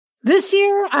This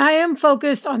year, I am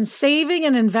focused on saving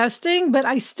and investing, but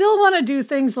I still want to do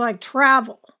things like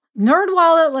travel.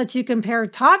 NerdWallet lets you compare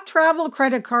top travel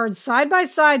credit cards side by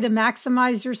side to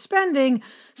maximize your spending,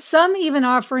 some even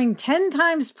offering 10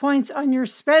 times points on your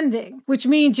spending, which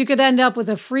means you could end up with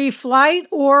a free flight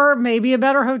or maybe a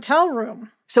better hotel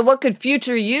room. So what could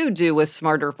future you do with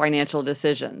smarter financial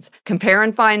decisions? Compare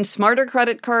and find smarter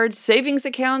credit cards, savings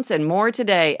accounts, and more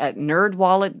today at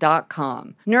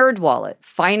nerdwallet.com. NerdWallet,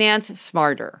 finance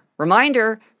smarter.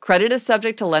 Reminder, credit is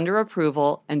subject to lender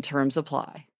approval and terms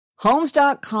apply.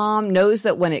 Homes.com knows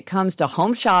that when it comes to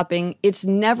home shopping, it's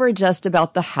never just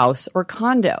about the house or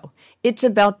condo. It's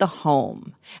about the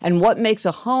home. And what makes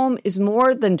a home is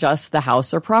more than just the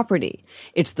house or property.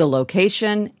 It's the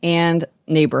location and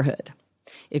neighborhood.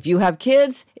 If you have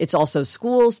kids, it's also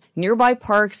schools, nearby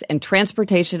parks, and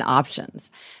transportation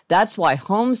options. That's why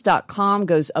Homes.com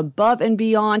goes above and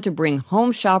beyond to bring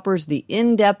home shoppers the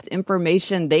in-depth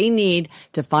information they need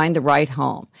to find the right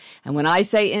home. And when I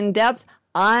say in-depth,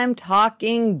 I'm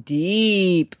talking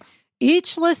deep.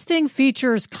 Each listing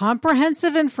features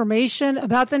comprehensive information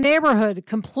about the neighborhood,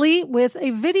 complete with a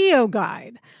video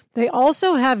guide. They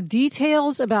also have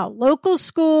details about local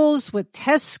schools with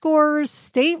test scores,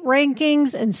 state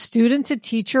rankings, and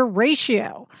student-to-teacher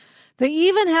ratio. They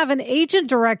even have an agent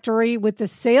directory with the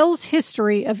sales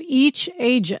history of each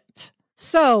agent.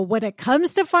 So when it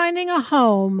comes to finding a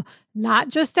home, not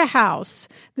just a house,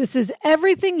 this is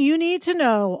everything you need to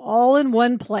know all in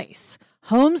one place.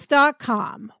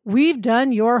 Homes.com. We've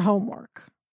done your homework.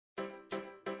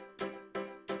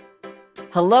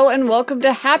 Hello and welcome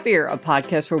to Happier, a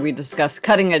podcast where we discuss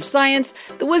cutting-edge science,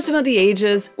 the wisdom of the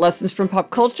ages, lessons from pop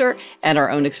culture, and our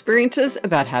own experiences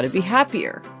about how to be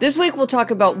happier. This week we'll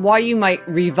talk about why you might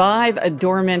revive a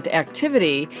dormant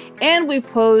activity, and we've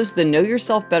posed the Know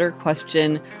Yourself Better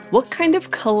question, what kind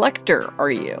of collector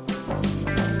are you?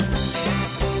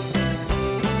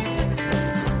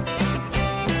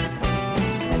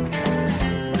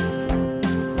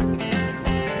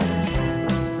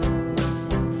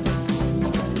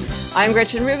 I'm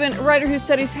Gretchen Rubin, a writer who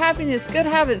studies happiness, good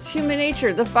habits, human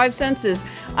nature, the five senses.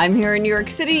 I'm here in New York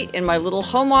City in my little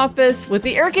home office with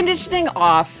the air conditioning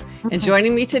off. And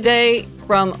joining me today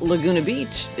from Laguna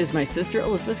Beach is my sister,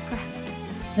 Elizabeth Kraft.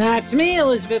 That's me,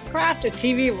 Elizabeth Kraft, a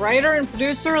TV writer and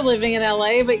producer living in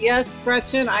LA. But yes,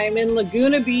 Gretchen, I am in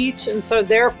Laguna Beach, and so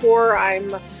therefore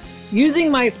I'm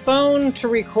using my phone to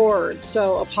record.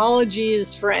 So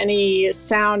apologies for any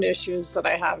sound issues that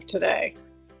I have today.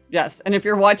 Yes, and if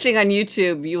you're watching on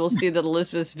YouTube, you will see that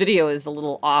Elizabeth's video is a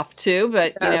little off too,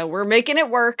 but you know, we're making it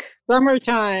work.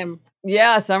 Summertime.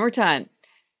 Yeah, summertime.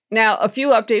 Now, a few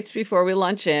updates before we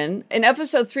launch in. In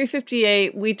episode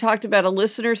 358, we talked about a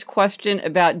listener's question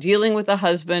about dealing with a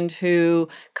husband who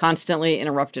constantly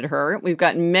interrupted her. We've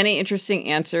gotten many interesting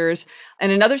answers,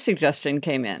 and another suggestion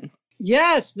came in.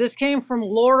 Yes, this came from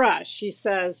Laura. She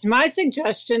says, my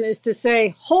suggestion is to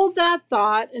say, hold that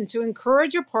thought and to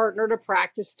encourage your partner to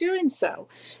practice doing so.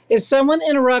 If someone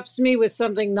interrupts me with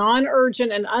something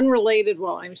non-urgent and unrelated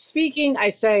while I'm speaking, I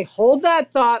say, hold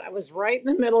that thought. I was right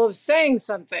in the middle of saying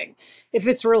something. If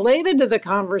it's related to the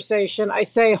conversation, I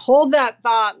say, hold that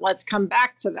thought. Let's come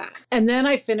back to that. And then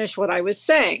I finish what I was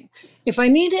saying. If I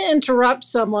need to interrupt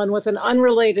someone with an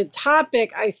unrelated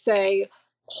topic, I say,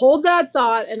 hold that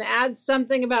thought and add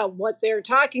something about what they're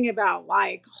talking about,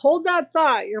 like, hold that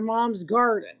thought, your mom's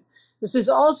garden. This is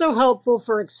also helpful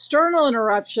for external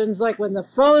interruptions, like when the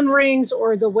phone rings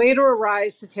or the waiter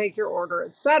arrives to take your order,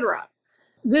 etc.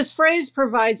 This phrase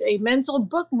provides a mental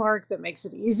bookmark that makes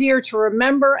it easier to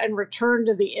remember and return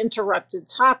to the interrupted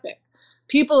topic.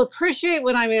 People appreciate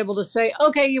when I'm able to say,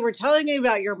 okay, you were telling me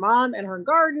about your mom and her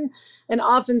garden, and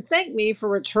often thank me for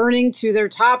returning to their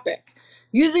topic.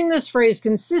 Using this phrase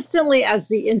consistently as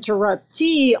the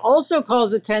interruptee also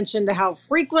calls attention to how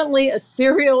frequently a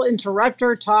serial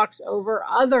interrupter talks over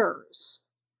others.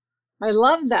 I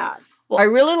love that. Well, I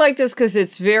really like this because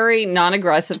it's very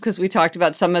non-aggressive, because we talked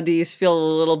about some of these feel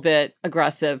a little bit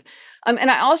aggressive.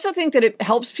 And I also think that it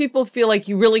helps people feel like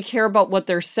you really care about what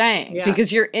they're saying,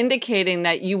 because you're indicating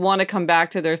that you want to come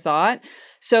back to their thought.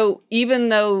 So even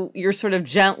though you're sort of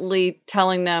gently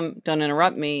telling them, don't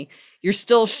interrupt me, you're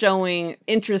still showing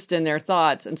interest in their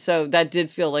thoughts. And so that did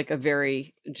feel like a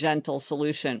very gentle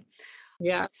solution.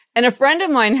 Yeah. And a friend of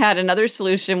mine had another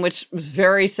solution, which was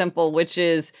very simple, which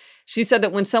is she said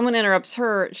that when someone interrupts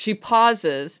her, she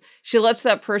pauses, she lets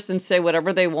that person say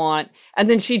whatever they want, and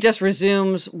then she just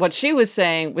resumes what she was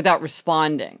saying without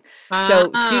responding.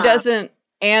 So she doesn't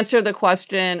answer the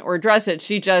question or address it.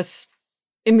 She just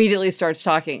immediately starts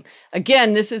talking.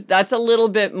 Again, that's a little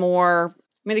bit more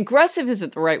mean, aggressive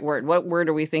isn't the right word. What word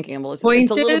are we thinking of, Melissa?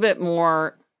 Pointed? It's a little bit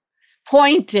more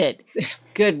pointed.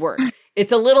 Good word.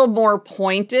 It's a little more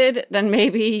pointed than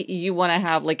maybe you want to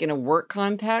have like in a work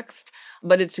context,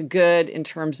 but it's good in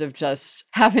terms of just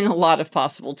having a lot of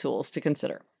possible tools to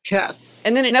consider. Yes.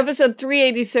 And then in episode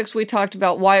 386, we talked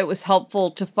about why it was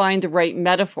helpful to find the right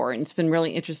metaphor. And it's been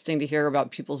really interesting to hear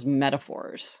about people's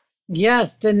metaphors.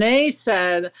 Yes, Danae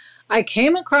said, I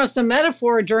came across a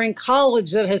metaphor during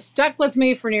college that has stuck with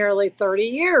me for nearly 30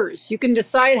 years. You can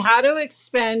decide how to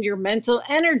expend your mental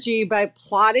energy by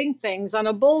plotting things on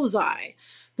a bullseye.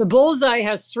 The bullseye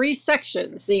has 3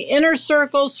 sections, the inner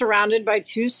circle surrounded by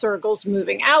 2 circles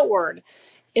moving outward.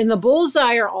 In the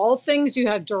bullseye are all things you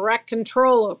have direct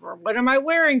control over. What am I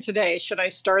wearing today? Should I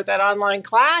start that online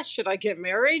class? Should I get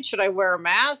married? Should I wear a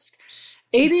mask?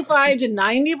 85 to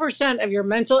 90% of your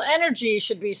mental energy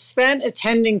should be spent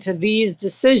attending to these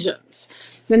decisions.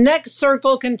 The next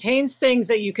circle contains things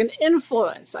that you can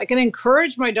influence. I can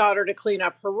encourage my daughter to clean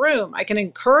up her room. I can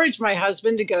encourage my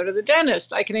husband to go to the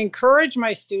dentist. I can encourage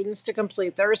my students to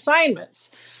complete their assignments.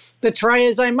 But try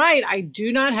as I might, I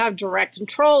do not have direct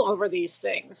control over these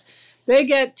things. They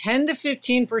get 10 to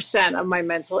 15% of my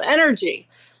mental energy.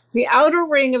 The outer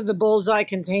ring of the bullseye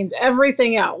contains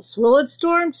everything else. Will it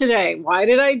storm today? Why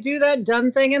did I do that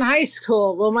dumb thing in high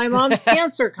school? Will my mom's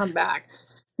cancer come back?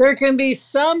 There can be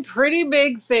some pretty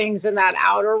big things in that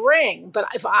outer ring, but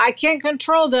if I can't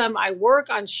control them, I work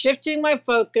on shifting my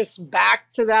focus back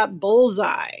to that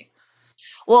bullseye.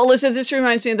 Well, Alyssa, this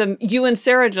reminds me that you and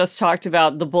Sarah just talked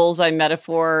about the bullseye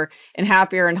metaphor in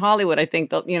Happier in Hollywood. I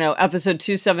think, episode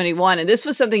 271. And this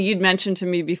was something you'd mentioned to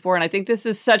me before. And I think this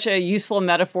is such a useful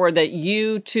metaphor that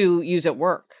you too use at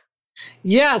work.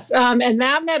 Yes. And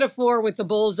that metaphor with the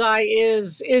bullseye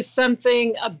is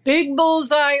something, a big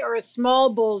bullseye or a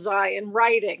small bullseye in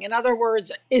writing. In other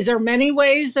words, is there many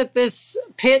ways that this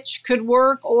pitch could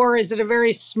work, or is it a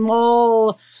very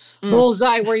small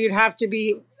bullseye where you'd have to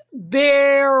be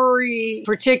very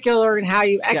particular in how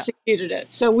you executed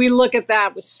it? So we look at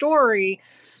that with story.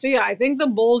 So yeah, I think the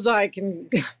bullseye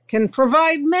can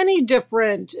provide many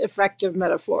different effective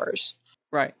metaphors.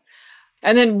 Right.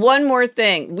 And then one more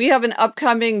thing. We have an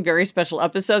upcoming very special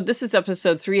episode. This is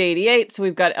episode 388. So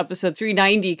we've got episode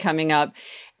 390 coming up.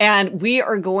 And we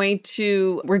are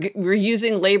we're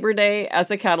using Labor Day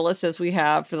as a catalyst, as we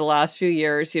have for the last few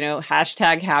years,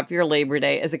 hashtag Happier Labor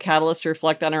Day as a catalyst to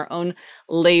reflect on our own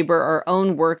labor, our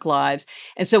own work lives.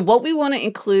 And so what we want to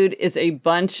include is a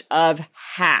bunch of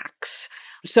hacks.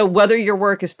 So whether your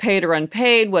work is paid or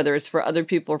unpaid, whether it's for other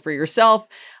people or for yourself,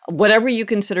 whatever you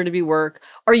consider to be work,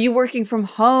 are you working from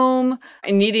home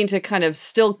and needing to kind of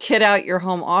still kit out your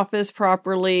home office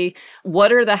properly?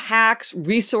 What are the hacks,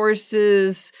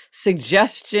 resources,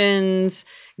 suggestions,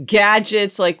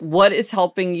 gadgets? Like, what is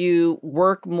helping you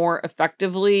work more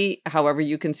effectively, however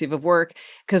you conceive of work?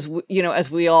 Because, as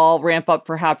we all ramp up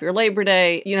for Happier Labor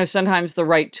Day, sometimes the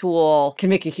right tool can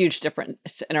make a huge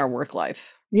difference in our work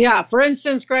life. Yeah. For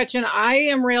instance, Gretchen, I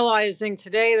am realizing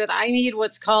today that I need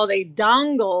what's called a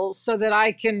dongle so that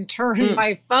I can turn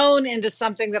my phone into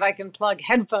something that I can plug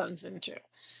headphones into.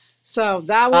 So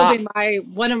that will be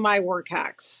one of my work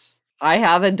hacks. I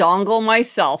have a dongle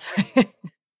myself.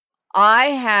 I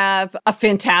have a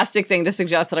fantastic thing to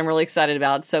suggest that I'm really excited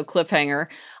about. So cliffhanger.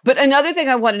 But another thing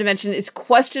I wanted to mention is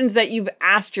questions that you've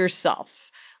asked yourself.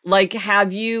 Like,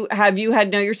 have you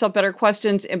had know yourself better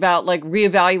questions about like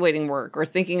reevaluating work or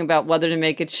thinking about whether to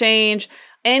make a change?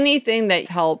 Anything that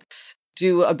helps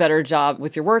do a better job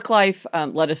with your work life,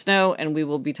 let us know. And we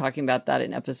will be talking about that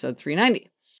in episode 390.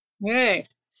 Yay.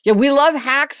 Yeah, we love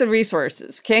hacks and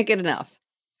resources. Can't get enough.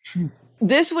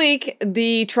 This week,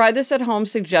 the try this at home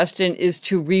suggestion is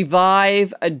to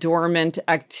revive a dormant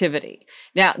activity.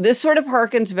 Now, this sort of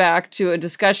harkens back to a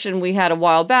discussion we had a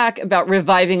while back about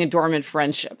reviving a dormant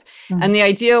friendship. Mm-hmm. And the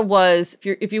idea was,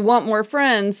 if you want more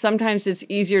friends, sometimes it's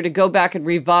easier to go back and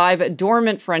revive a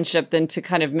dormant friendship than to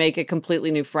kind of make a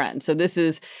completely new friend. So this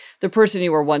is the person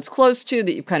you were once close to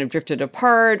that you've kind of drifted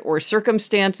apart, or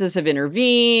circumstances have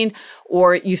intervened,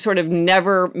 or you sort of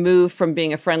never moved from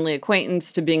being a friendly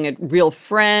acquaintance to being a real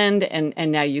friend, and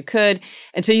now you could.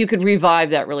 And so you could revive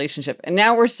that relationship. And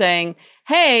now we're saying,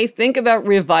 hey, think about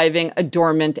reviving a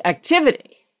dormant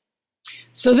activity.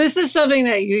 So this is something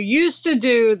that you used to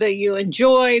do, that you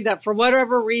enjoyed, that for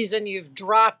whatever reason you've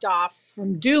dropped off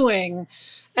from doing.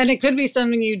 And it could be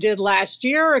something you did last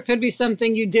year. Or it could be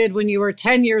something you did when you were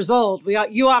 10 years old.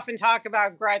 You often talk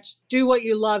about, Gretch, do what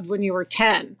you loved when you were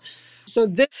 10. So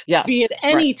this could be at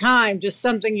any time just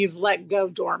something you've let go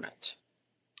dormant.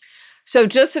 So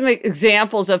just some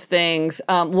examples of things.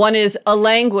 One is a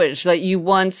language that you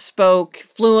once spoke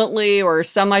fluently or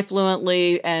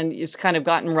semi-fluently and it's kind of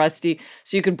gotten rusty.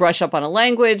 So you could brush up on a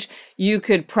language. You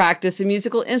could practice a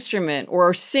musical instrument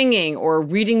or singing or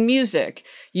reading music.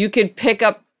 You could pick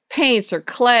up paints or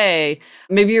clay.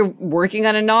 Maybe you're working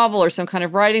on a novel or some kind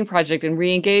of writing project and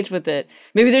re-engage with it.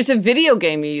 Maybe there's a video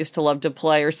game you used to love to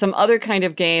play or some other kind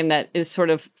of game that is sort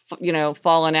of,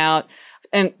 fallen out.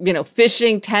 And,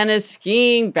 fishing, tennis,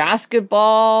 skiing,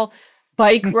 basketball,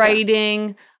 bike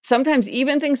riding, sometimes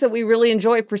even things that we really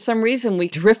enjoy, for some reason, we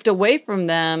drift away from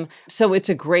them. So it's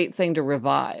a great thing to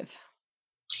revive.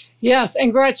 Yes.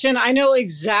 And Gretchen, I know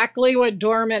exactly what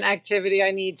dormant activity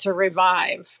I need to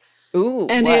revive. Ooh,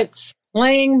 and what? It's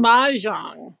playing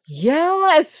mahjong.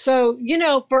 Yes. So,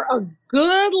 for a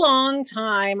good long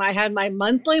time, I had my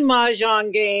monthly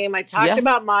mahjong game. I talked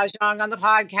about mahjong on the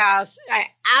podcast. I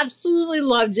absolutely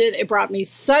loved it. It brought me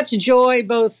such joy,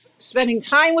 both spending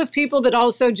time with people, but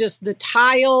also just the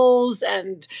tiles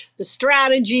and the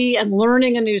strategy and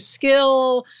learning a new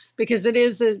skill, because it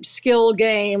is a skill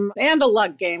game and a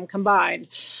luck game combined.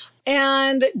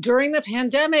 And during the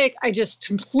pandemic, I just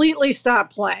completely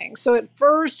stopped playing. So at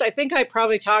first, I think I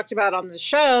probably talked about on the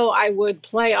show, I would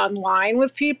play online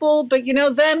with people. But,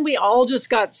 then we all just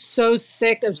got so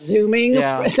sick of Zooming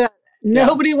that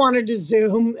nobody wanted to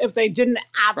Zoom if they didn't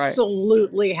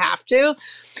absolutely have to.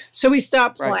 So we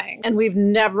stopped playing and we've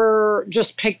never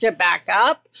just picked it back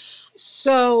up.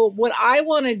 So what I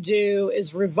want to do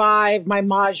is revive my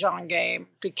mahjong game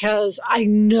because I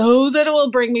know that it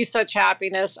will bring me such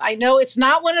happiness. I know it's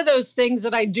not one of those things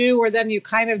that I do where then you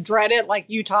kind of dread it, like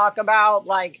you talk about,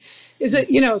 like, is it,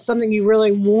 something you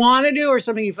really want to do or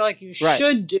something you feel like you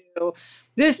should do?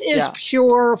 This is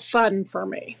pure fun for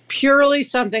me, purely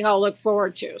something I'll look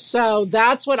forward to. So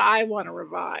that's what I want to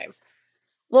revive.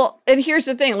 Well, and here's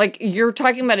the thing, like you're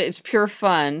talking about it's pure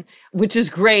fun, which is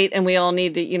great. And we all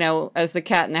need to, as the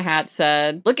Cat in the Hat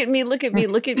said, look at me, look at me,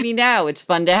 look at me now. It's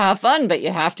fun to have fun, but you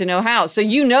have to know how. So,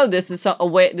 this is a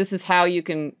way, this is how you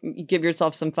can give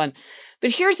yourself some fun.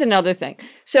 But here's another thing.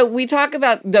 So we talk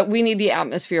about that we need the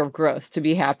atmosphere of growth to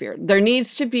be happier. There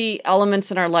needs to be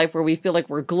elements in our life where we feel like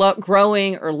we're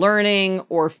growing or learning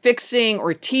or fixing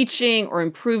or teaching or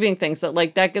improving things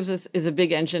that gives us is a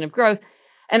big engine of growth.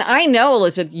 And I know,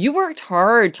 Elizabeth, you worked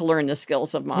hard to learn the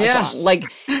skills of mahjong. Yes. Like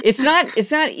it's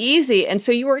not easy. And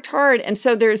so you worked hard. And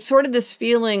so there's sort of this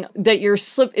feeling that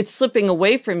it's slipping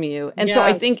away from you. And so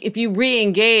I think if you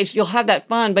re-engage, you'll have that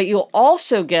fun, but you'll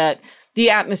also get the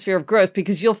atmosphere of growth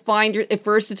because you'll find at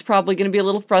first it's probably going to be a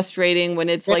little frustrating when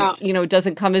it's it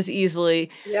doesn't come as easily.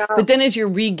 Yeah. But then as you're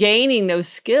regaining those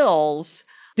skills,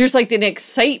 there's like an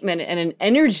excitement and an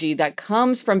energy that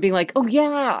comes from being like, oh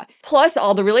yeah, plus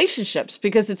all the relationships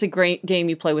because it's a great game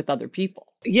you play with other people.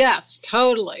 Yes,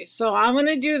 totally. So I'm going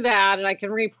to do that and I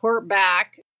can report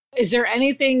back. Is there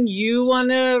anything you want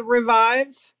to revive?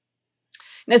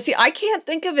 Now, see, I can't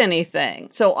think of anything.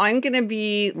 So I'm going to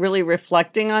be really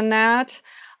reflecting on that.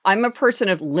 I'm a person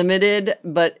of limited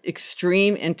but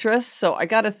extreme interests, so I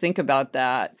got to think about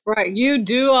that. Right. You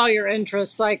do all your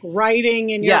interests like writing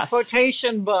in your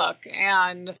quotation book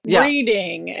and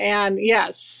reading. And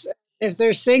yes, if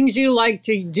there's things you like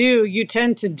to do, you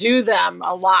tend to do them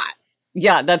a lot.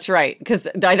 Yeah, that's right. Because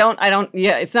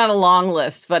it's not a long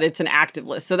list, but it's an active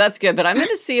list. So that's good. But I'm going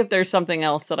to see if there's something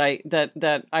else that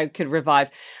I could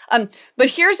revive. But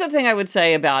here's the thing I would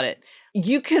say about it.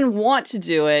 You can want to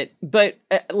do it, but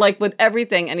like with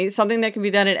everything, and something that can be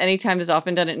done at any time is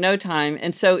often done at no time.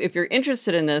 And so if you're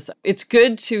interested in this, it's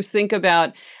good to think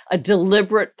about a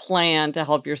deliberate plan to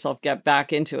help yourself get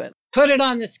back into it. Put it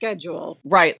on the schedule.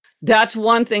 Right. That's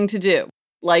one thing to do.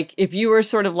 Like if you were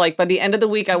sort of like, by the end of the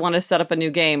week, I want to set up a new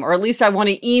game, or at least I want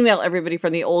to email everybody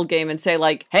from the old game and say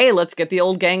like, hey, let's get the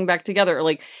old gang back together, or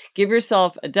like give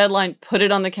yourself a deadline, put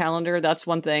it on the calendar. That's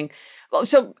one thing. Well,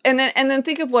 so, and then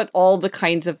think of what all the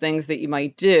kinds of things that you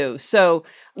might do. So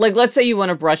like, let's say you want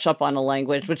to brush up on a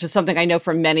language, which is something I know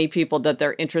for many people that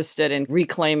they're interested in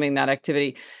reclaiming that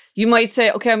activity. You might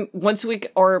say, okay, once a week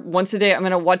or once a day, I'm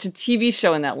going to watch a TV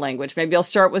show in that language. Maybe I'll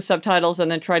start with subtitles and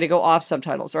then try to go off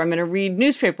subtitles, or I'm going to read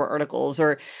newspaper articles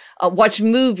or watch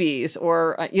movies,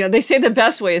 or, they say the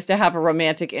best way is to have a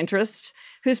romantic interest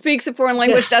who speaks a foreign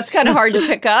language. Yes. That's kind of hard to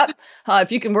pick up.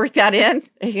 If you can work that in,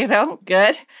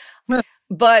 good.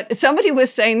 But somebody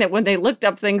was saying that when they looked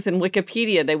up things in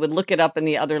Wikipedia, they would look it up in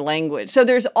the other language. So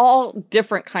there's all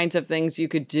different kinds of things you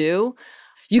could do.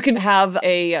 You can have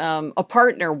a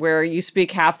partner where you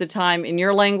speak half the time in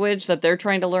your language that they're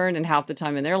trying to learn and half the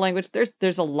time in their language.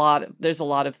 There's a lot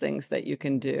of things that you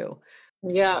can do.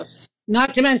 Yes.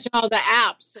 Not to mention all the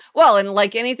apps. Well, and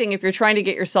like anything, if you're trying to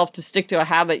get yourself to stick to a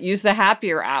habit, use the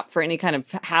Happier app for any kind of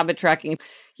habit tracking.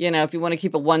 If you want to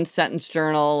keep a 1-sentence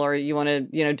journal or you want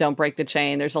to, don't break the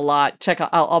chain, there's a lot. Check out,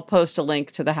 I'll post a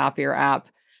link to the Happier app.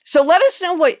 So let us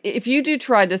know if you do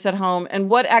try this at home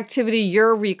and what activity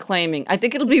you're reclaiming. I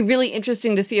think it'll be really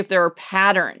interesting to see if there are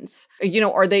patterns.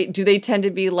 Do they tend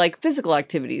to be like physical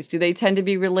activities? Do they tend to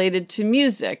be related to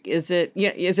music? Is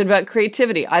it about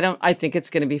creativity? I think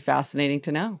it's going to be fascinating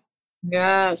to know.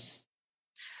 Yes.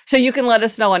 So you can let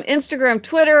us know on Instagram,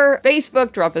 Twitter,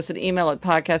 Facebook, drop us an email at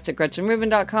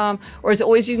podcast@GretchenRubin.com. Or as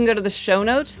always, you can go to the show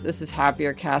notes. This is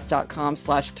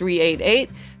happiercast.com/388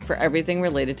 for everything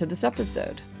related to this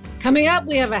episode. Coming up,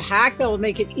 we have a hack that will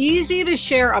make it easy to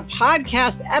share a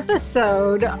podcast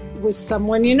episode with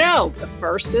someone you know. But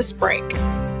first, this break.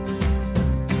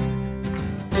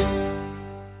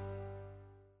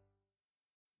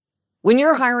 When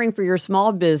you're hiring for your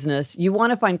small business, you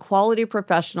want to find quality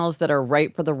professionals that are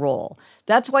right for the role.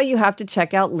 That's why you have to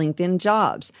check out LinkedIn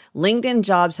Jobs. LinkedIn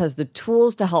Jobs has the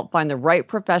tools to help find the right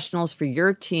professionals for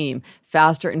your team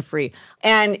faster and free.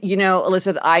 And,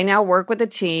 Elizabeth, I now work with a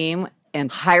team, and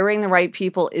hiring the right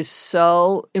people is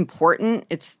so important.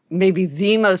 It's maybe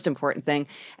the most important thing.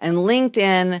 And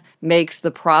LinkedIn makes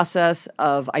the process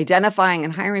of identifying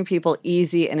and hiring people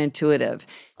easy and intuitive.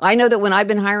 I know that when I've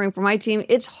been hiring for my team,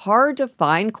 it's hard to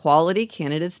find quality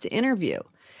candidates to interview.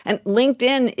 And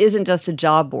LinkedIn isn't just a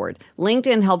job board.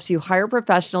 LinkedIn helps you hire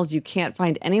professionals you can't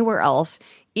find anywhere else,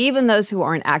 even those who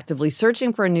aren't actively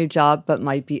searching for a new job but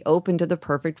might be open to the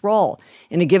perfect role.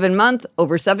 In a given month,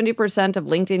 over 70% of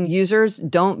LinkedIn users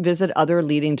don't visit other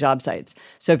leading job sites.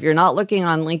 So if you're not looking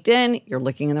on LinkedIn, you're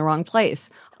looking in the wrong place.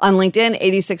 On LinkedIn,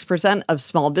 86% of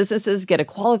small businesses get a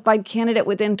qualified candidate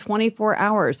within 24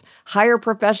 hours. Hire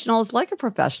professionals like a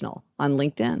professional on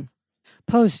LinkedIn.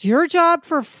 Post your job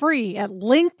for free at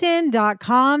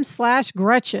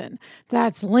linkedin.com/Gretchen.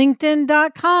 That's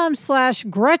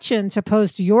linkedin.com/Gretchen to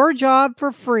post your job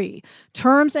for free.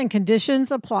 Terms and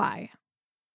conditions apply.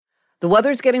 The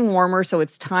weather's getting warmer, so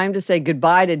it's time to say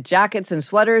goodbye to jackets and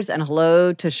sweaters and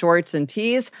hello to shorts and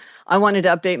tees. I wanted to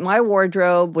update my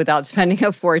wardrobe without spending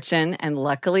a fortune, and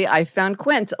luckily I found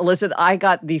Quince. Elizabeth, I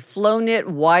got the Flow Knit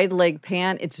wide leg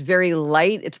pant. It's very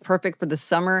light. It's perfect for the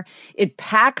summer. It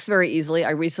packs very easily. I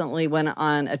recently went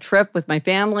on a trip with my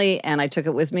family, and I took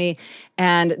it with me,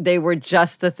 and they were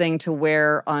just the thing to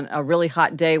wear on a really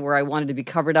hot day where I wanted to be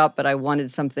covered up, but I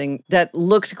wanted something that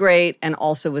looked great and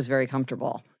also was very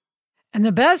comfortable. And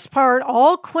the best part,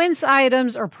 all Quince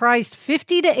items are priced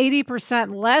 50 to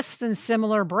 80% less than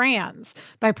similar brands.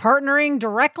 By partnering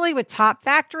directly with top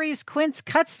factories, Quince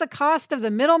cuts the cost of the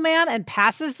middleman and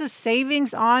passes the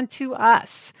savings on to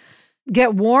us.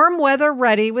 Get warm weather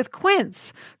ready with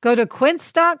Quince. Go to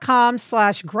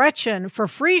quince.com/Gretchen for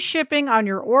free shipping on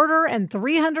your order and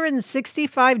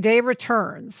 365-day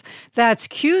returns. That's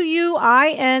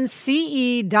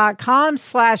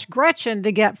QUINCE.com/Gretchen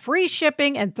to get free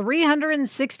shipping and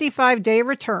 365-day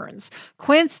returns.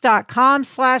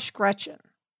 Quince.com/Gretchen.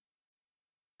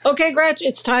 Okay, Gretch,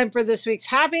 it's time for this week's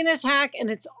happiness hack,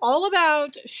 and it's all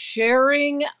about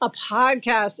sharing a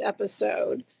podcast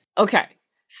episode. Okay.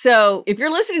 So if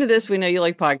you're listening to this, we know you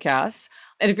like podcasts.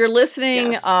 And if you're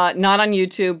listening, Yes. Not on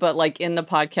YouTube, but like in a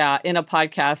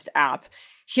podcast app,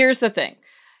 here's the thing.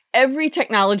 Every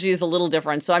technology is a little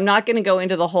different. So I'm not going to go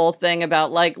into the whole thing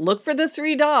about like, look for the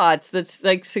 3 dots that's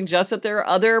like suggests that there are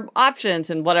other options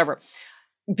and whatever,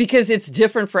 because it's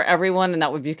different for everyone. And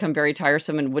that would become very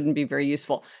tiresome and wouldn't be very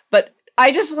useful. But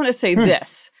I just want to say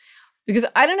this. Because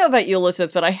I don't know about you,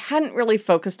 Elizabeth, but I hadn't really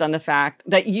focused on the fact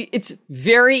that it's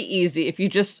very easy, if you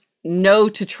just know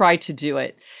to try to do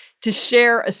it, to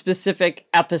share a specific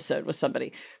episode with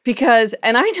somebody.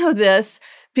 And I know this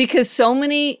because so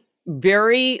many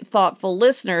very thoughtful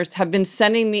listeners have been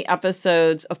sending me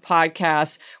episodes of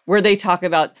podcasts where they talk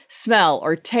about smell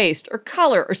or taste or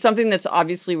color or something that's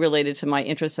obviously related to my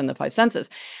interest in the 5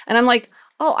 senses. And I'm like,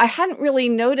 oh, I hadn't really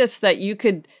noticed that you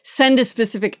could send a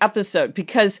specific episode,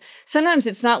 because sometimes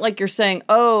it's not like you're saying,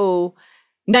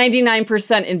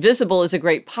 99% Invisible is a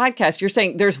great podcast. You're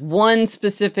saying there's one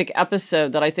specific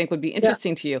episode that I think would be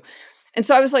interesting to you. And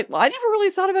so I was like, well, I never really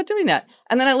thought about doing that.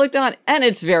 And then I looked on, and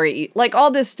it's like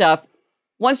all this stuff,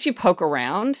 once you poke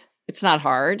around, it's not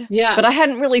hard. Yes. But I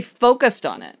hadn't really focused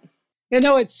on it.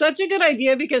 It's such a good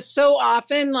idea, because so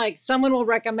often, like, someone will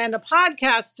recommend a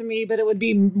podcast to me, but it would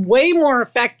be way more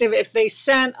effective if they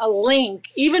sent a link,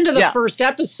 even to the first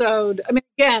episode. I mean,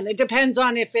 again, it depends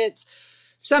on if it's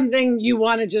something you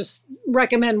want to just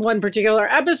recommend one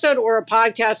particular episode or a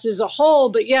podcast as a whole.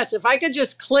 But yes, if I could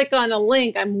just click on a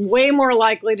link, I'm way more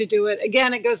likely to do it.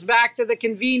 Again, it goes back to the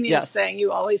convenience thing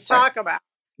you always talk about.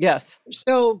 Yes.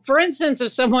 So, for instance,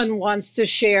 if someone wants to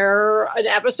share an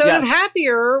episode of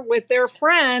Happier with their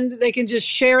friend, they can just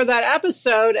share that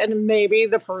episode and maybe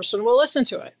the person will listen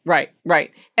to it. Right.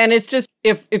 And it's just,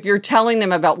 if you're telling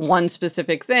them about one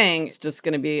specific thing, it's just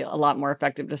going to be a lot more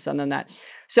effective to send them that.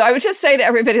 So I would just say to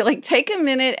everybody, like, take a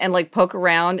minute and like poke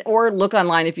around or look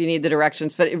online if you need the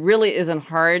directions, but it really isn't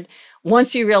hard.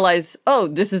 Once you realize, oh,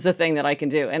 this is a thing that I can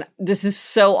do. And this is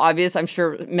so obvious. I'm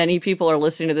sure many people are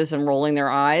listening to this and rolling their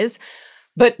eyes.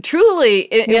 But truly,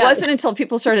 it wasn't until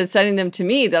people started sending them to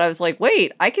me that I was like,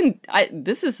 wait,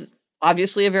 this is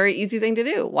obviously a very easy thing to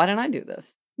do. Why don't I do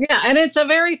this? Yeah, and it's a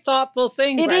very thoughtful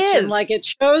thing, It Gretchen. is. Like, it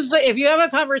shows that if you have a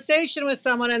conversation with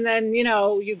someone and then,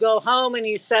 you go home and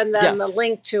you send them the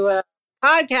link to a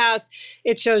podcast,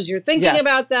 it shows you're thinking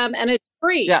about them and it's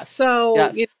free.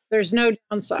 So there's no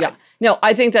downside. Yeah. No,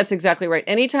 I think that's exactly right.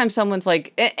 Anytime someone's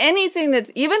like, anything that's,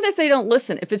 even if they don't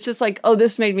listen, if it's just like, oh,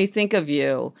 this made me think of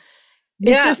you,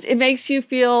 it makes you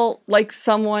feel like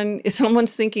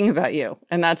someone's thinking about you.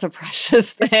 And that's a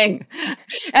precious thing.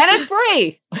 And it's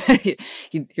free.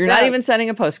 You're not even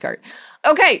sending a postcard.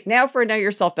 Okay, now for a Know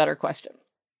Yourself Better question.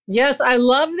 Yes, I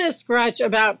love this, Gretch,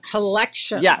 about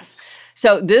collections. Yes.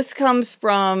 So this comes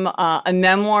from a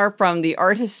memoir from the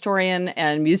art historian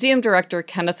and museum director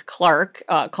Kenneth Clark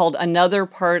called Another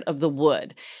Part of the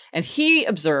Wood. And he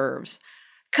observes,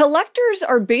 collectors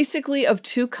are basically of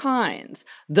two kinds,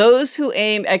 those who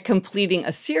aim at completing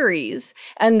a series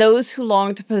and those who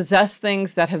long to possess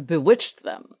things that have bewitched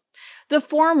them. The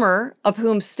former, of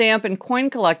whom stamp and coin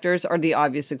collectors are the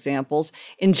obvious examples,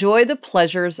 enjoy the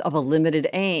pleasures of a limited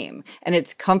aim and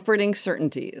its comforting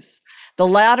certainties. The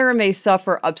latter may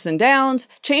suffer ups and downs,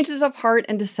 changes of heart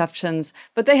and deceptions,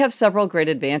 but they have several great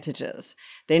advantages.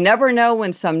 They never know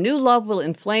when some new love will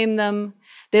inflame them.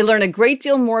 They learn a great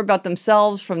deal more about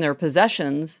themselves from their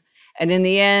possessions. And in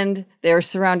the end, they are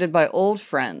surrounded by old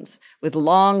friends with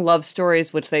long love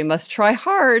stories which they must try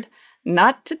hard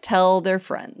not to tell their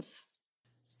friends.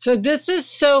 So this is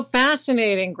so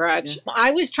fascinating, Gretch. Yeah.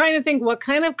 I was trying to think, what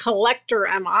kind of collector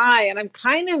am I? And I'm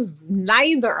kind of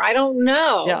neither. I don't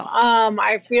know. Yeah.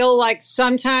 I feel like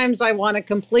sometimes I want to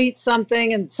complete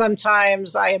something and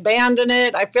sometimes I abandon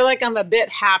it. I feel like I'm a bit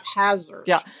haphazard.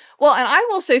 Yeah. Well, and I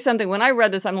will say something. When I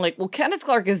read this, I'm like, well, Kenneth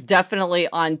Clark is definitely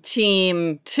on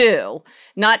team 2,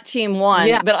 not team 1.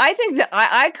 Yeah. But I think that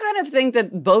I kind of think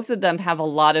that both of them have a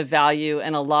lot of value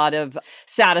and a lot of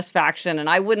satisfaction. And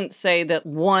I wouldn't say that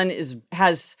one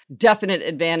has definite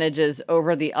advantages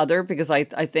over the other, because I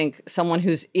think someone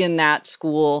who's in that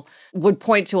school would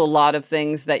point to a lot of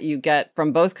things that you get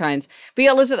from both kinds. But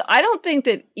yeah, Elizabeth, I don't think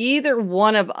that either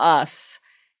one of us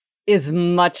is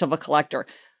much of a collector.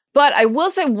 But I will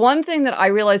say one thing that I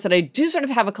realized that I do sort of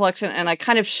have a collection, and I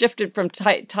kind of shifted from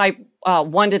type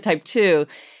 1 to type 2,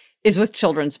 is with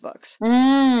children's books.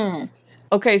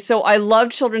 Okay, so I love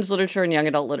children's literature and young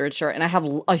adult literature, and I have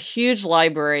a huge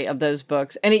library of those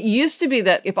books. And it used to be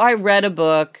that if I read a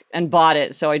book and bought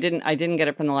it, so I didn't get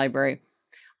it from the library,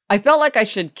 I felt like I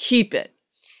should keep it.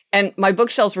 And my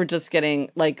bookshelves were just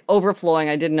getting like overflowing.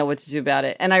 I didn't know what to do about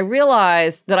it. And I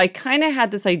realized that I kind of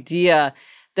had this idea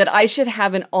that I should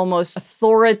have an almost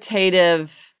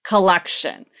authoritative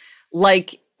collection.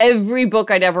 Like every book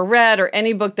I'd ever read or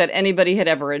any book that anybody had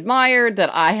ever admired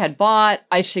that I had bought,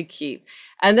 I should keep.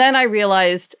 And then I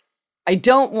realized I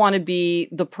don't want to be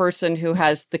the person who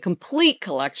has the complete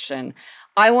collection.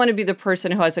 I want to be the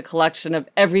person who has a collection of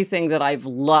everything that I've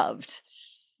loved.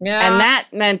 Yeah. And that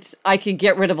meant I could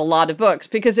get rid of a lot of books,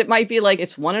 because it might be like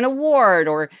it's won an award,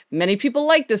 or many people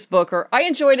like this book, or I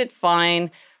enjoyed it fine,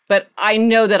 but I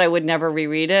know that I would never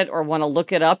reread it or want to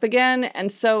look it up again.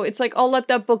 And so it's like, I'll let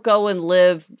that book go and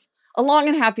live a long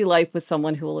and happy life with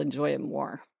someone who will enjoy it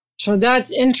more. So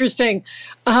that's interesting.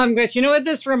 But you know what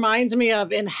this reminds me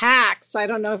of in Hacks? I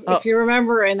don't know if you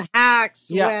remember in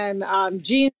Hacks when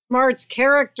Jean Smart's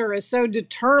character is so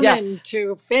determined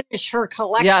to finish her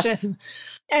collection.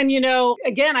 And,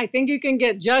 again, I think you can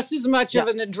get just as much of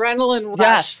an adrenaline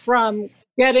rush from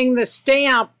getting the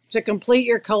stamp to complete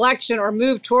your collection or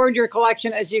move toward your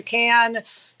collection as you can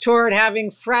toward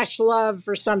having fresh love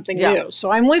for something new.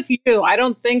 So I'm with you. I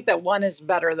don't think that one is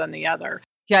better than the other.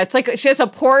 Yeah, it's like she has a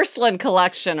porcelain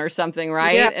collection or something,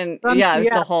 right? Yeah, and it's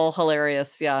the whole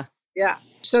hilarious. Yeah. Yeah.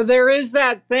 So there is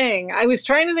that thing. I was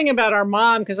trying to think about our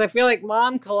mom because I feel like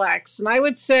mom collects. And I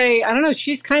would say, I don't know,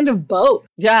 she's kind of both.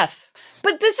 Yes.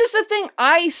 But this is the thing.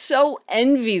 I so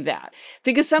envy that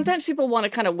because sometimes people want to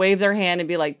kind of wave their hand and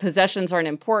be like, possessions aren't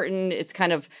important. It's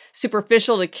kind of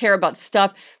superficial to care about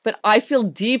stuff. But I feel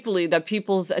deeply that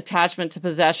people's attachment to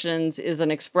possessions is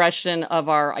an expression of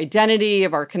our identity,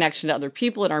 of our connection to other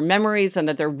people and our memories, and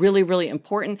that they're really, really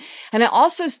important. And I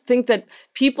also think that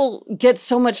people get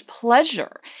so much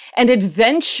pleasure and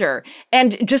adventure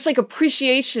and just like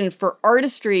appreciation for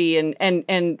artistry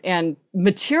and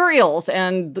materials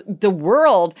and the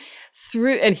world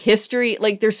through and history.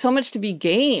 Like there's so much to be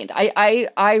gained.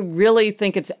 I really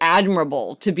think it's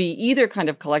admirable to be either kind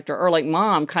of collector or like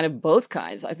mom, kind of both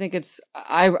kinds. I think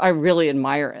I really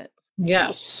admire it.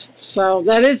 Yes. So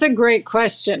that is a great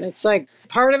question. It's like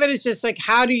part of it is just like,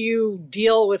 how do you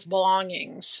deal with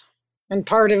belongings? And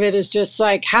part of it is just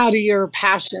like, how do your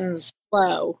passions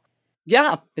flow?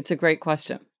 Yeah, it's a great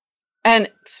question. And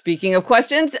speaking of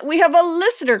questions, we have a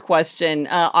listener question.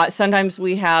 Sometimes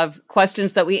we have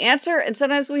questions that we answer, and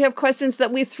sometimes we have questions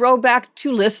that we throw back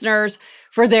to listeners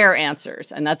for their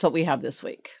answers. And that's what we have this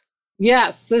week.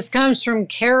 Yes, this comes from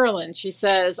Carolyn. She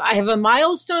says, I have a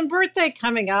milestone birthday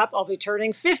coming up. I'll be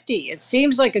turning 50. It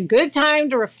seems like a good time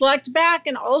to reflect back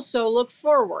and also look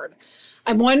forward.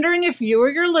 I'm wondering if you or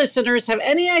your listeners have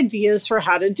any ideas for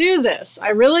how to do this. I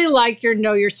really like your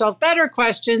Know Yourself Better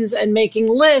questions and making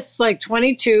lists like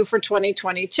 22 for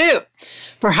 2022.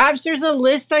 Perhaps there's a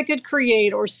list I could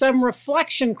create or some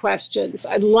reflection questions.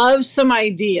 I'd love some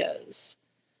ideas.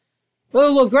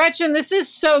 Oh, well, Gretchen, this is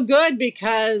so good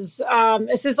because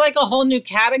this is like a whole new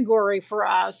category for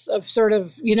us of sort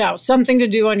of, something to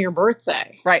do on your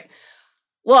birthday. Right.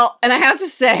 Well, and I have to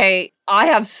say, I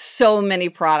have so many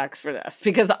products for this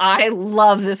because I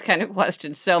love this kind of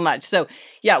question so much. So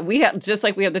yeah, we have, just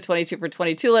like we have the 22 for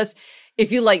 22 list. If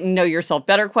you like Know Yourself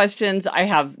Better questions, I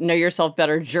have Know Yourself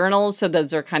Better journals. So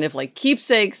those are kind of like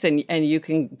keepsakes and you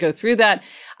can go through that.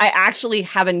 I actually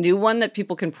have a new one that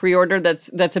people can pre-order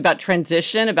that's about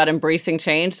transition, about embracing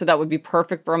change. So that would be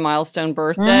perfect for a milestone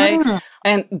birthday.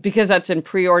 And because that's in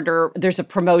pre-order, there's a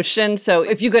promotion. So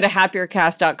if you go to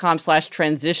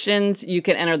happiercast.com/transitions, you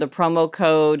can enter the promo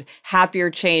code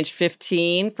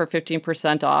happierchange15 for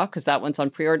 15% off because that one's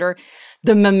on pre-order.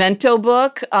 The Memento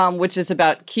book, which is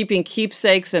about keeping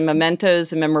keepsakes and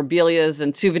mementos and memorabilias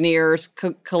and souvenirs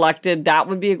collected, that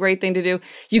would be a great thing to do.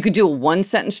 You could do a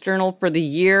 1-sentence journal for the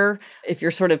year if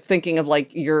you're sort of thinking of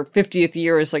like your 50th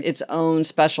year as like its own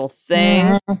special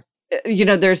thing.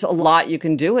 There's a lot you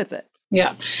can do with it.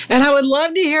 Yeah. And I would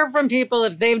love to hear from people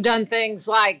if they've done things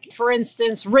like, for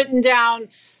instance, written down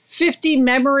 50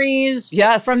 memories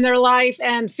from their life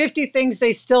and 50 things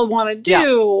they still want to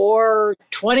do, or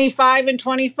 25 and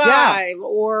 25,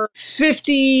 or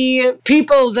 50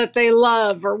 people that they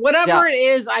love, or whatever it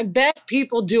is. I bet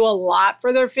people do a lot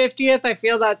for their 50th. I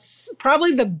feel that's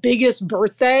probably the biggest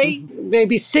birthday,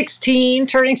 maybe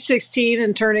turning 16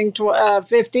 and turning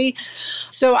 50.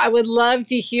 So I would love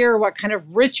to hear what kind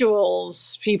of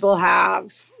rituals people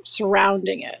have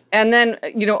surrounding it. And then,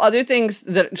 other things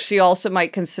that she also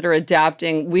might consider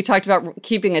adapting. We talked about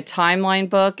keeping a timeline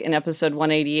book in episode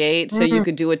 188. So you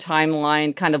could do a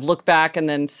timeline, kind of look back and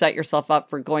then set yourself up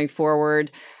for going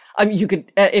forward. You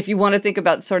could, if you want to think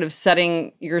about sort of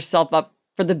setting yourself up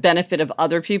for the benefit of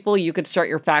other people, you could start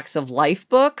your Facts of Life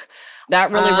book.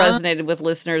 That really resonated with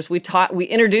listeners. We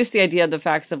introduced the idea of the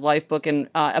Facts of Life book in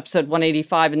episode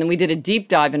 185, and then we did a deep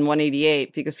dive in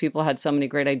 188 because people had so many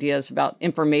great ideas about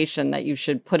information that you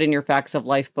should put in your Facts of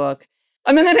Life book.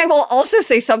 And then I will also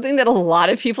say something that a lot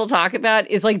of people talk about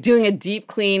is like doing a deep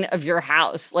clean of your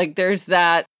house. Like there's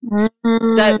that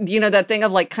thing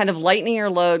of like kind of lightening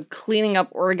your load, cleaning up,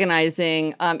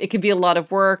 organizing. It can be a lot of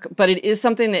work, but it is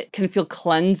something that can feel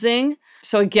cleansing.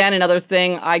 So again, another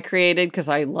thing I created because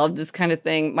I love this kind of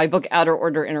thing. My book, Outer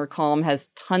Order, Inner Calm, has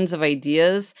tons of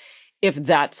ideas. If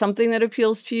that's something that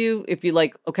appeals to you, if you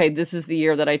like, okay, this is the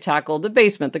year that I tackled the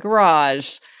basement, the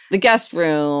garage, the guest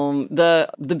room, the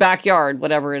backyard,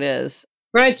 whatever it is.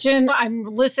 Gretchen, I'm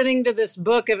listening to this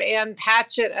book of Ann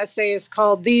Patchett essays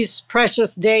called These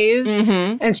Precious Days.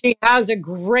 And she has a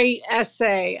great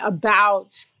essay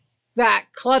about that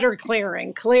clutter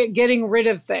clearing, getting rid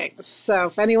of things. So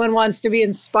if anyone wants to be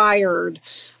inspired,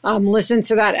 listen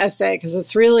to that essay because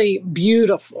it's really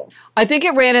beautiful. I think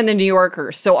it ran in the New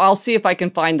Yorker, so I'll see if I can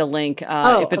find the link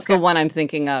if it's the one I'm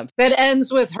thinking of. That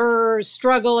ends with her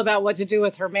struggle about what to do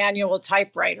with her manual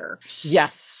typewriter.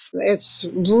 Yes. It's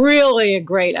really a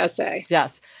great essay.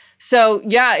 Yes. So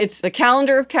yeah, it's the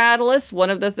calendar of catalysts. One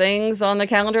of the things on the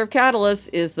calendar of catalysts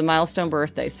is the milestone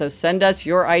birthday. So send us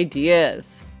your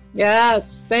ideas.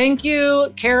 Yes. Thank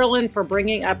you, Carolyn, for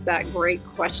bringing up that great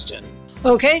question.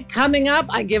 Okay, coming up,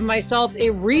 I give myself a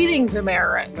reading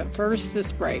demerit. But first,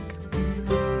 this break.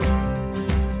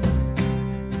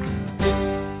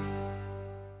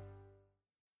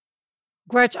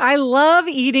 Gretch, I love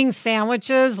eating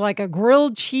sandwiches, like a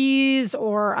grilled cheese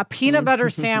or a peanut butter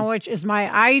sandwich is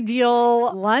my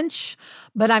ideal lunch,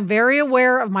 but I'm very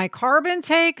aware of my carb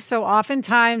intake, so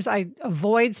oftentimes I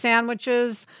avoid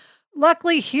sandwiches.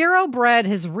 Luckily, Hero Bread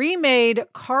has remade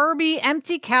carby,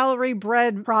 empty-calorie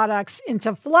bread products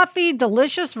into fluffy,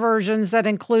 delicious versions that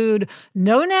include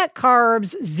no net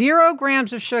carbs, 0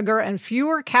 grams of sugar, and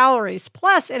fewer calories.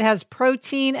 Plus, it has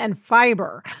protein and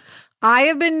fiber. I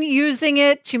have been using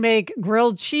it to make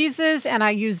grilled cheeses, and I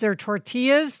use their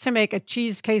tortillas to make a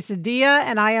cheese quesadilla,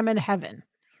 and I am in heaven.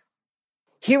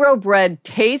 Hero Bread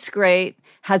tastes great,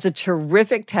 has a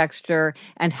terrific texture,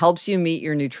 and helps you meet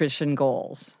your nutrition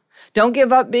goals. Don't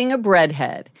give up being a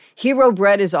breadhead. Hero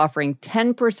Bread is offering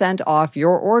 10% off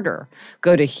your order.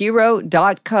 Go to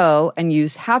hero.co and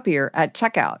use Happier at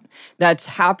checkout. That's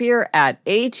Happier at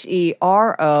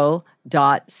HERO.co.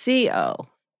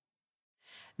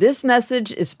 This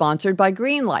message is sponsored by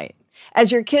Greenlight.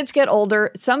 As your kids get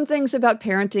older, some things about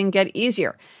parenting get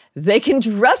easier. They can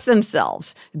dress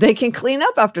themselves. They can clean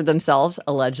up after themselves,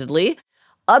 allegedly.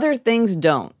 Other things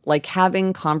don't, like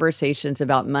having conversations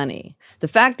about money. The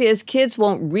fact is, kids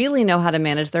won't really know how to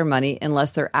manage their money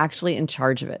unless they're actually in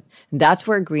charge of it. That's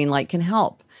where Greenlight can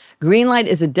help. Greenlight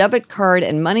is a debit card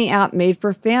and money app made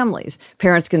for families.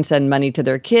 Parents can send money to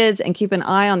their kids and keep an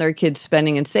eye on their kids'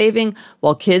 spending and saving,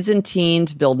 while kids and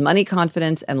teens build money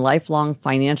confidence and lifelong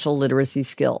financial literacy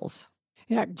skills.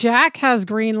 Yeah, Jack has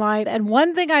Greenlight, and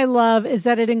one thing I love is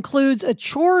that it includes a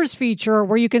chores feature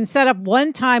where you can set up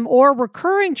one-time or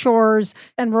recurring chores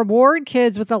and reward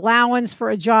kids with allowance for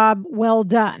a job well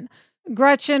done.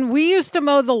 Gretchen, we used to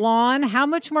mow the lawn. How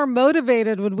much more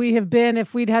motivated would we have been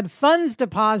if we'd had funds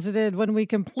deposited when we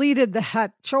completed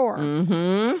that chore?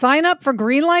 Sign up for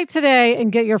Greenlight today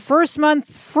and get your first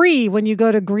month free when you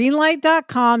go to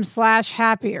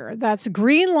greenlight.com/happier. That's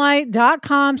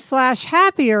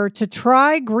greenlight.com/happier to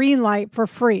try Greenlight for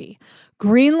free.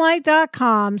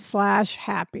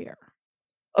 greenlight.com/happier.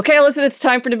 Okay, Elizabeth, it's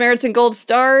time for demerits and gold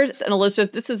stars. And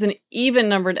Elizabeth, this is an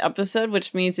even-numbered episode,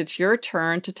 which means it's your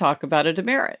turn to talk about a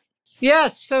demerit.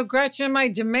 Yes. So, Gretchen, my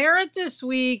demerit this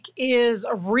week is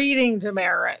a reading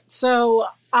demerit. So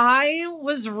I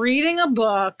was reading a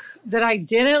book that I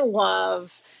didn't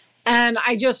love, and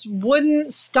I just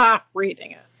wouldn't stop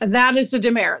reading it. And that is the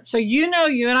demerit. So, you and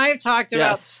I have talked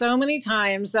about so many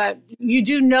times that you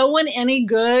do no one any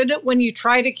good when you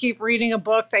try to keep reading a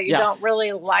book that you don't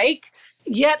really like.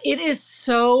 Yet it is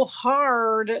so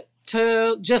hard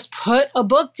to just put a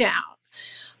book down.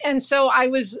 And so I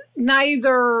was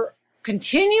neither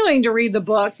continuing to read the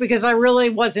book because I really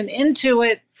wasn't into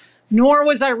it, nor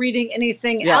was I reading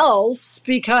anything else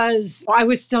because I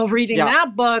was still reading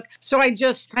that book. So I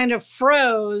just kind of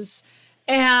froze.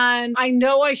 And I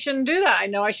know I shouldn't do that. I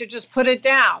know I should just put it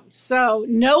down. So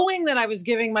knowing that I was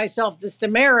giving myself this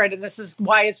demerit, and this is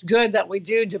why it's good that we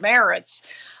do demerits,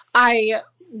 I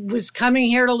was coming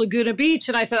here to Laguna Beach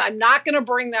and I said, I'm not going to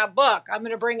bring that book. I'm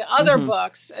going to bring other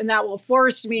books, and that will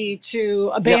force me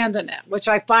to abandon it, which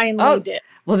I finally did.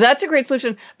 Well, that's a great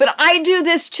solution. But I do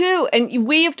this too. And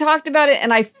we have talked about it,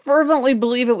 and I fervently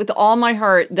believe it with all my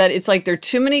heart that it's like there are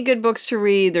too many good books to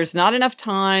read. There's not enough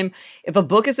time. If a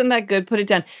book isn't that good, put it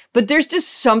down. But there's just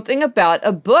something about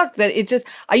a book that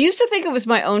I used to think it was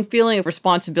my own feeling of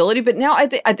responsibility, but now I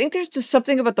think there's just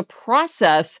something about the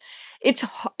process.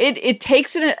 It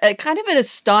takes a kind of an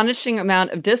astonishing amount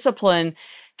of discipline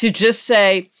to just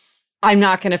say, I'm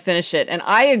not going to finish it. And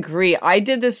I agree. I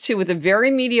did this too with a very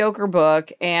mediocre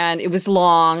book, and it was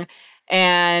long.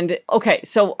 And okay,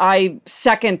 so I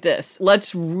second this.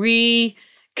 Let's recommit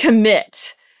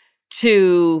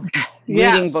to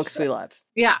reading books we love.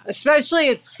 Yeah, especially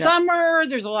it's summer.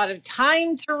 There's a lot of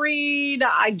time to read.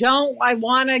 I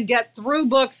want to get through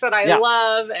books that I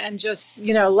love and just,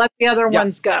 let the other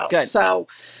ones go. Good. So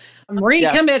I'm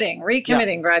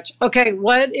recommitting, Gretch. Okay,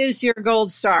 what is your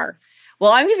gold star?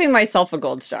 Well, I'm giving myself a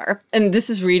gold star, and this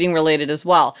is reading related as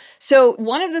well. So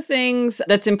one of the things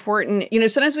that's important,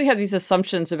 sometimes we have these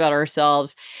assumptions about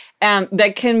ourselves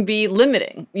that can be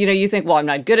limiting. You think, well, I'm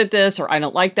not good at this, or I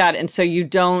don't like that. And so you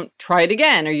don't try it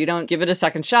again, or you don't give it a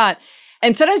second shot.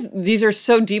 And sometimes these are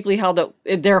so deeply held that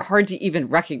they're hard to even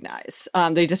recognize.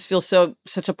 They just feel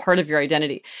such a part of your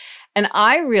identity. And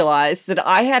I realized that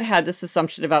I had this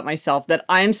assumption about myself that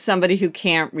I'm somebody who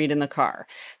can't read in the car,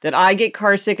 that I get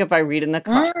car sick if I read in the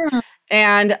car.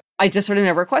 And I just sort of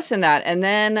never questioned that. And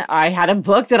then I had a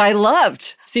book that I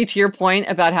loved. See, to your point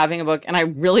about having a book. And I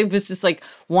really was just like,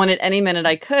 wanted any minute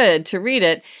I could to read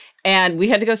it. And we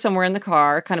had to go somewhere in the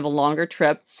car, kind of a longer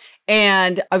trip.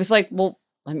 And I was like, well,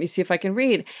 let me see if I can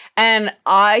read. And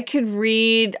I could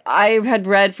read. I had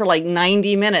read for like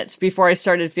 90 minutes before I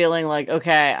started feeling like,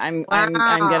 okay, I'm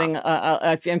getting,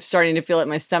 I'm starting to feel it in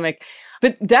my stomach.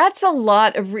 But that's a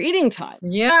lot of reading time.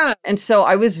 Yeah. And so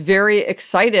I was very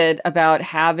excited about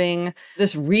having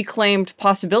this reclaimed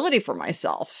possibility for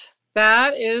myself.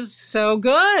 That is so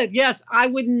good. Yes, I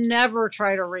would never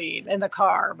try to read in the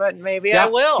car, but maybe I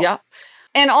will. Yeah.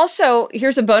 And also,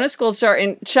 here's a bonus gold star.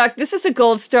 And Chuck, this is a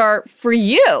gold star for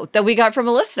you that we got from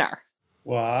a listener.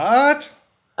 What?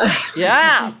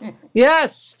 Yeah.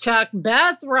 Yes, Chuck.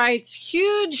 Beth writes,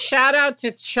 huge shout out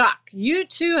to Chuck. You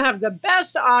two have the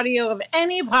best audio of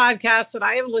any podcast that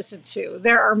I have listened to.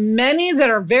 There are many that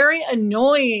are very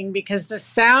annoying because the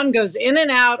sound goes in and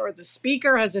out or the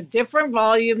speaker has a different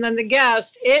volume than the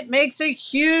guest. It makes a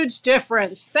huge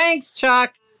difference. Thanks,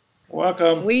 Chuck.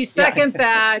 Welcome. We second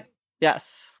that.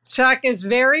 Yes. Chuck is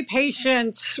very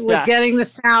patient with getting the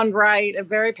sound right and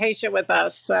very patient with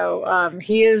us. So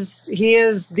he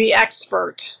is the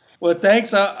expert. Well,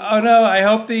 thanks. Oh no, I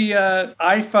hope the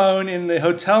iPhone in the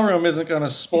hotel room isn't going to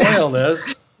spoil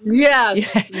this.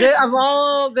 Yes. Of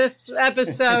all this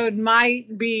episode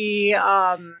might be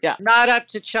not up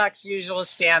to Chuck's usual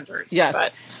standards. Yes.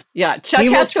 But yeah. Chuck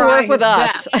has to work with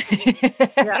us.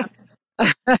 Yes.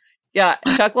 Yeah,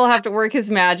 Chuck will have to work his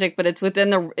magic, but it's within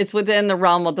the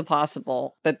realm of the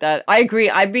possible. But that I agree.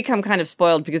 I've become kind of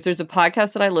spoiled because there's a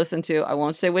podcast that I listen to. I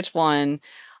won't say which one.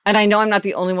 And I know I'm not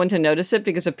the only one to notice it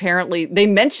because apparently they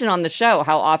mention on the show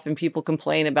how often people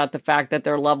complain about the fact that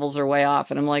their levels are way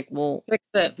off. And I'm like, well, fix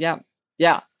it. Yeah.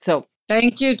 Yeah. So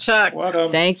thank you, Chuck.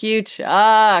 Welcome. Thank you,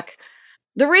 Chuck.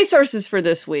 The resources for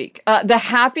this week. The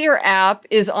Happier app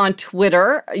is on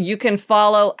Twitter. You can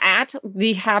follow at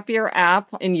the Happier app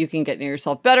and you can get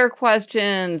yourself better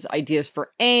questions, ideas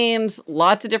for aims,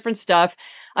 lots of different stuff.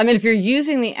 I mean, if you're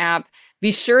using the app,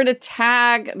 be sure to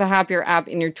tag the Happier app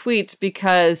in your tweets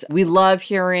because we love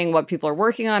hearing what people are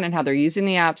working on and how they're using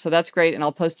the app. So that's great. And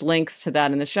I'll post links to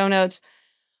that in the show notes.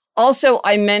 Also,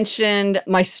 I mentioned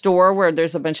my store where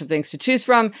there's a bunch of things to choose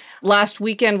from. Last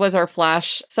weekend was our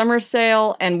flash summer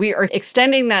sale, and we are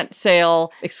extending that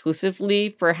sale exclusively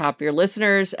for Happier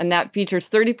listeners. And that features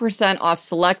 30% off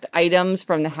select items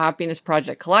from the Happiness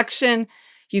Project collection.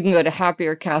 You can go to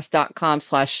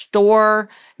happiercast.com/store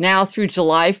now through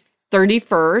July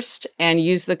 31st and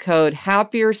use the code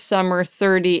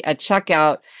HappierSummer30 at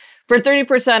checkout for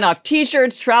 30% off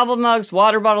t-shirts, travel mugs,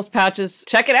 water bottles, patches.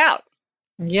 Check it out.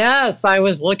 Yes, I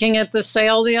was looking at the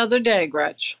sale the other day,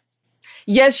 Gretch.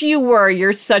 Yes, you were.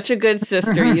 You're such a good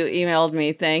sister. You emailed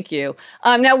me. Thank you.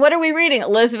 Now, what are we reading?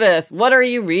 Elizabeth, what are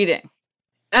you reading?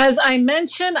 As I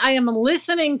mentioned, I am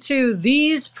listening to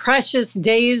These Precious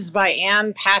Days by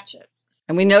Ann Patchett.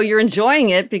 And we know you're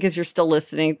enjoying it because you're still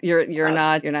listening. You're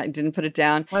not, didn't put it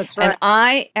down. That's right. And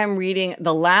I am reading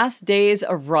The Last Days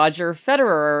of Roger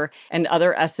Federer and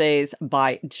Other Essays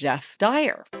by Jeff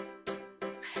Dyer.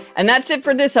 And that's it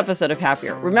for this episode of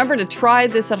Happier. Remember to try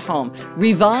this at home.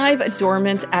 Revive a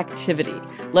dormant activity.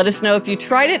 Let us know if you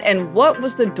tried it and what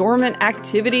was the dormant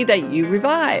activity that you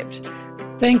revived.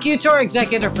 Thank you to our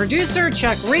executive producer,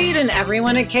 Chuck Reed, and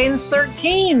everyone at Cadence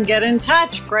 13. Get in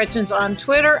touch. Gretchen's on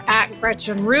Twitter at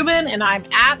Gretchen Rubin, and I'm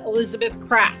at Elizabeth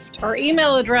Kraft. Our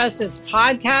email address is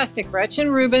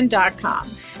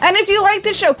podcast@GretchenRubin.com. And if you like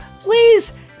the show,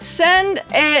 please send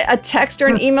a text or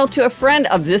an email to a friend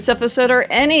of this episode or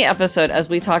any episode. As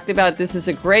we talked about, this is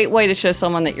a great way to show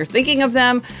someone that you're thinking of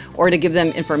them or to give them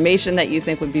information that you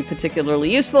think would be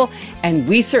particularly useful. And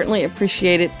we certainly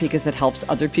appreciate it because it helps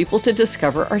other people to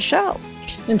discover our show.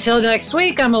 Until next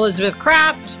week, I'm Elizabeth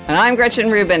Kraft. And I'm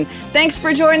Gretchen Rubin. Thanks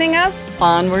for joining us.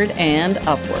 Onward and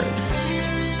upward.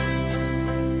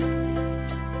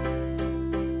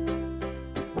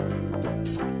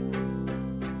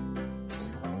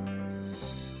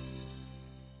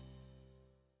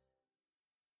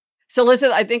 So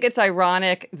listen, I think it's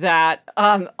ironic that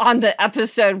on the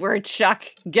episode where Chuck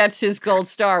gets his gold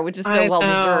star, which is so well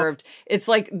deserved, it's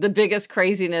like the biggest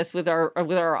craziness with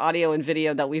our audio and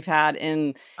video that we've had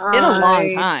in a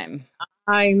long time.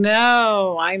 I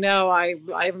know.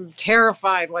 I'm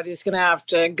terrified what he's going to have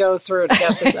to go through to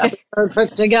get this episode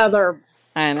put together.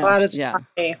 I know. But it's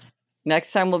funny.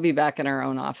 Next time we'll be back in our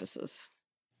own offices.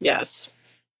 Yes.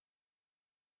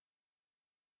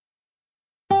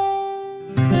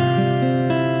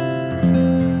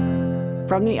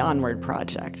 from the Onward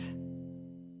Project.